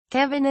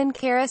Kevin and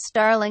Kara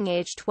Starling,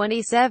 age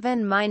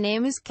 27. My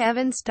name is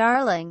Kevin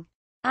Starling.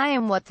 I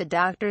am what the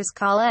doctors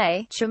call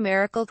a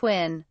chimerical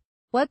twin.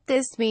 What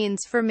this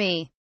means for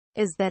me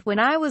is that when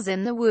I was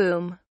in the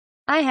womb,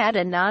 I had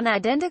a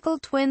non-identical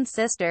twin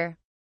sister,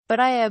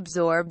 but I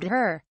absorbed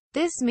her.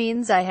 This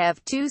means I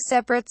have two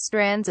separate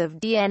strands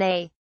of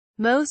DNA.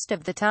 Most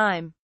of the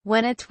time,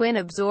 when a twin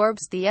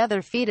absorbs the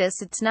other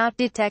fetus, it's not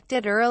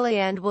detected early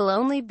and will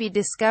only be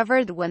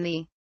discovered when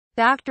the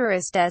doctor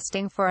is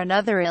testing for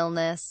another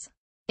illness.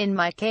 In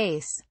my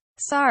case,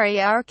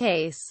 our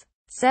case,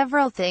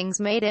 several things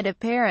made it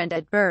apparent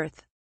at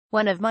birth.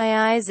 One of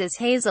my eyes is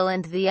hazel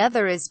and the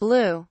other is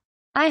blue.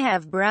 I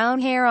have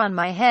brown hair on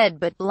my head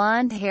but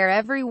blonde hair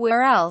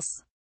everywhere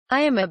else. I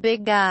am a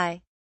big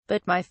guy,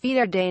 but my feet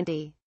are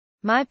dainty.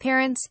 My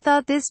parents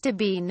thought this to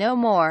be no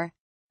more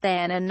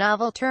than a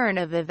novel turn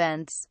of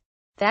events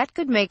that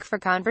could make for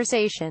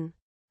conversation.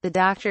 The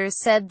doctors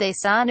said they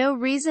saw no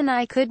reason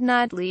I could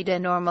not lead a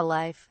normal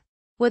life.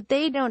 What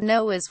they don't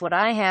know is what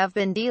I have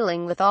been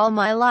dealing with all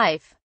my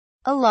life.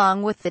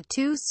 Along with the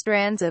two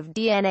strands of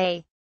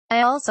DNA,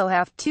 I also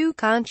have two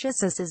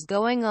consciousnesses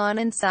going on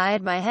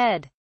inside my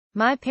head.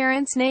 My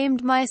parents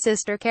named my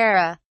sister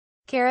Kara.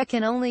 Kara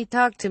can only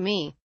talk to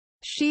me.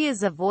 She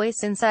is a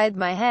voice inside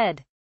my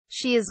head.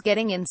 She is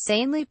getting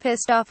insanely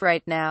pissed off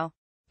right now,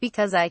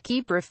 because I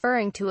keep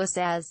referring to us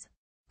as,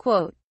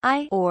 quote,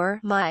 I,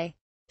 or my.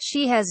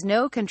 She has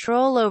no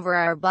control over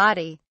our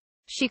body.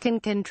 She can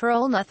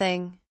control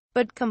nothing,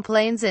 but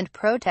complains and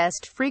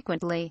protests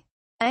frequently.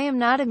 I am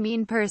not a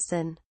mean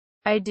person.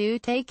 I do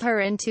take her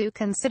into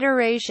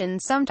consideration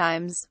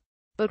sometimes.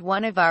 But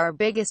one of our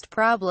biggest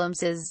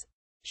problems is,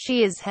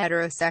 she is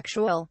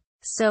heterosexual.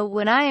 So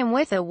when I am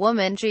with a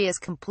woman she is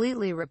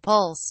completely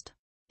repulsed.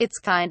 It's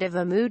kind of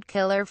a mood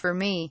killer for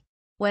me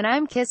when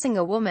I'm kissing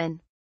a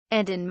woman,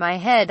 and in my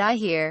head I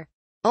hear,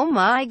 oh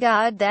my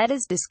god, that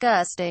is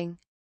disgusting.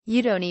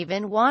 You don't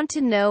even want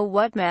to know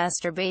what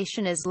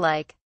masturbation is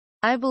like.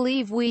 I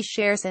believe we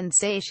share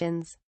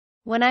sensations.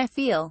 When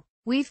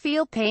we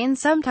feel pain,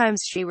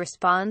 sometimes she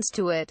responds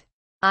to it.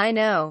 I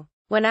know.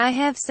 When I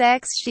have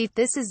sex,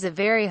 this is a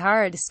very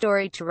hard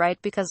story to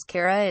write because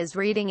Kara is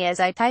reading as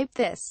I type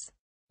this.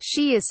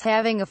 She is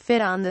having a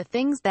fit on the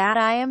things that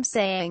I am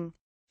saying.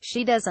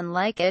 She doesn't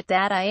like it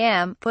that I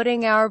am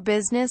putting our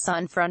business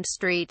on Front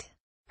Street.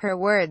 Her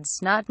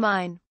words, not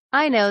mine.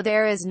 I know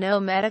there is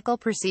no medical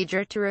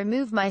procedure to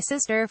remove my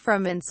sister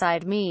from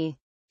inside me.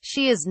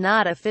 She is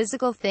not a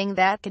physical thing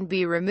that can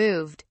be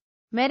removed.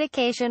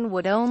 Medication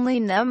would only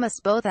numb us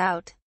both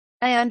out.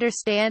 I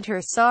understand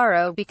her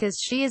sorrow because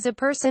she is a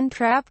person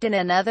trapped in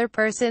another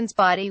person's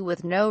body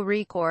with no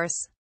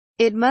recourse.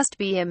 It must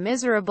be a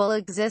miserable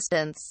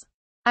existence.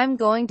 I'm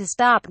going to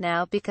stop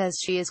now because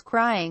she is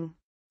crying.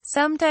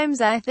 Sometimes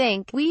I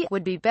think we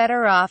would be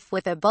better off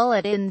with a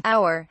bullet in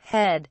our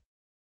head.